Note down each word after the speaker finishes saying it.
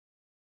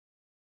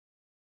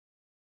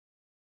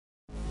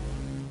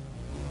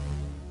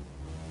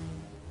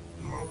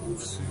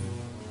Oopsie.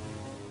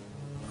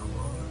 I'm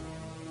on.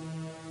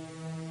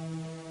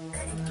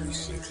 And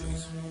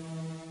 360s.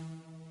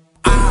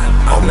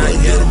 I'm not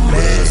yet a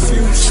man,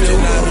 still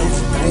not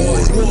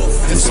overboard.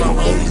 It's my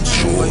only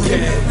choice,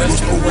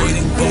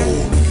 masquerading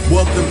gold.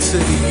 Welcome to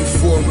the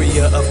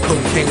euphoria of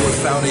cocaine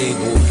without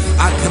able.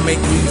 I can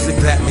make music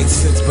that makes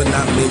sense but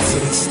not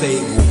mentally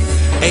stable.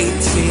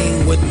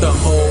 18 with the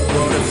whole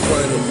world in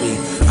front of me.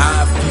 I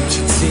have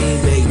future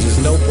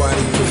teenagers,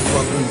 nobody can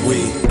fuck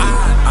with.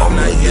 I'm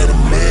not yet a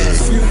man,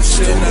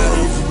 still not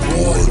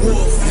overboard.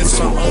 It's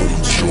my only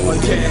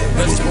choice,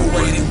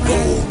 masquerading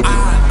gold.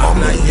 I'm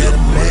not yet a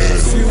man,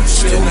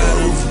 still not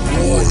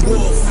overboard.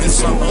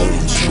 It's my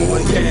only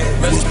choice,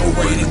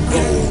 masquerading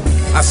gold.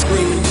 I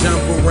scream and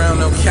jump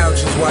around on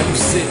couches while you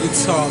sit and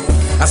talk.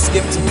 I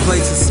skip to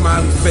places,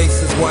 smiling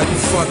faces while you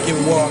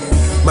fucking walk.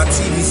 My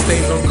TV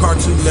stays on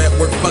Cartoon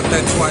Network, fuck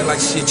that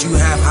Twilight shit. You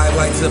have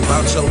highlights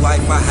about your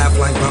life, I have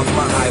like about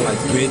my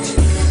highlights, bitch.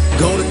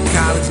 Go to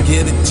college,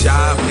 get a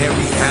job,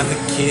 marry, have a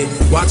kid.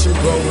 Watch him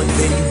grow and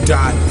then you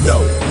die.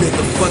 No,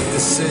 nigga, fuck the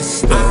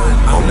system.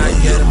 I'm not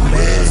yet a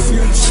man,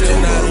 still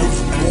not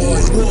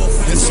overboard.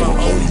 It's my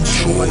only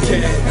choice,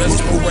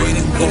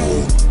 masquerading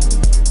gold.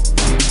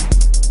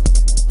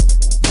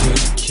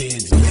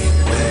 Kids make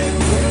bad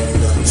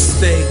grown-ups.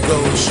 Stay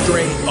gold,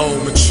 straight,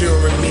 old,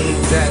 maturing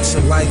means that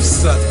your life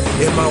sucks.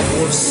 In my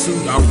wolf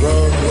suit, I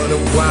roam where the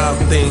wild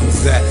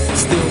things at.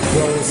 Still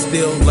growing,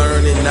 still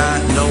learning, not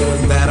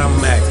knowing that I'm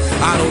max.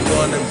 I don't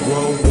wanna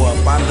grow up,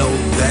 I know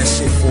that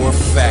shit for a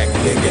fact,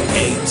 nigga.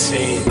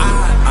 18,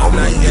 I'm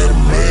not yet a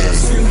man,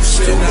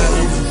 still not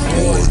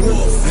overboard.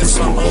 It's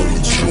my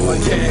only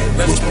choice,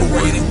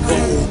 masquerading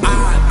gold.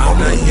 I'm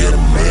not yet a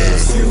man,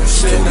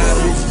 still not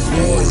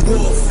overboard.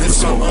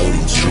 It's my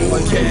only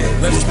choice,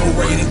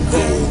 masquerading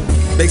gold.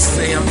 They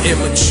say I'm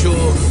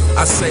immature,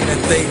 I say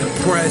that they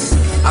depressed.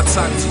 I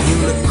talk to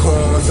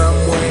unicorns, I'm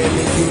wearing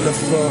the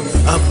uniform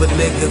of a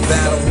nigga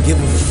that don't give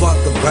a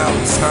fuck about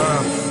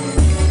time.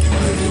 You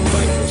live your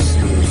life for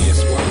serious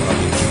while I'm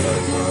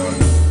enjoying mine.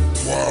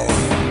 Wow,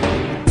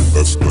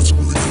 that's a really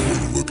good way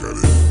to look at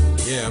it.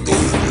 Yeah, I'm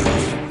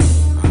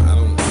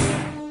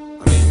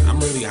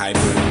really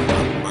hyper.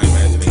 My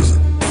imagination.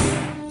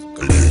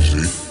 ADHD?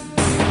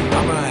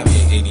 I'm not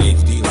having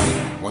ADHD.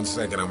 Like 1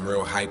 second I'm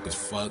real hype as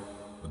fuck,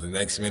 but the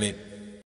next minute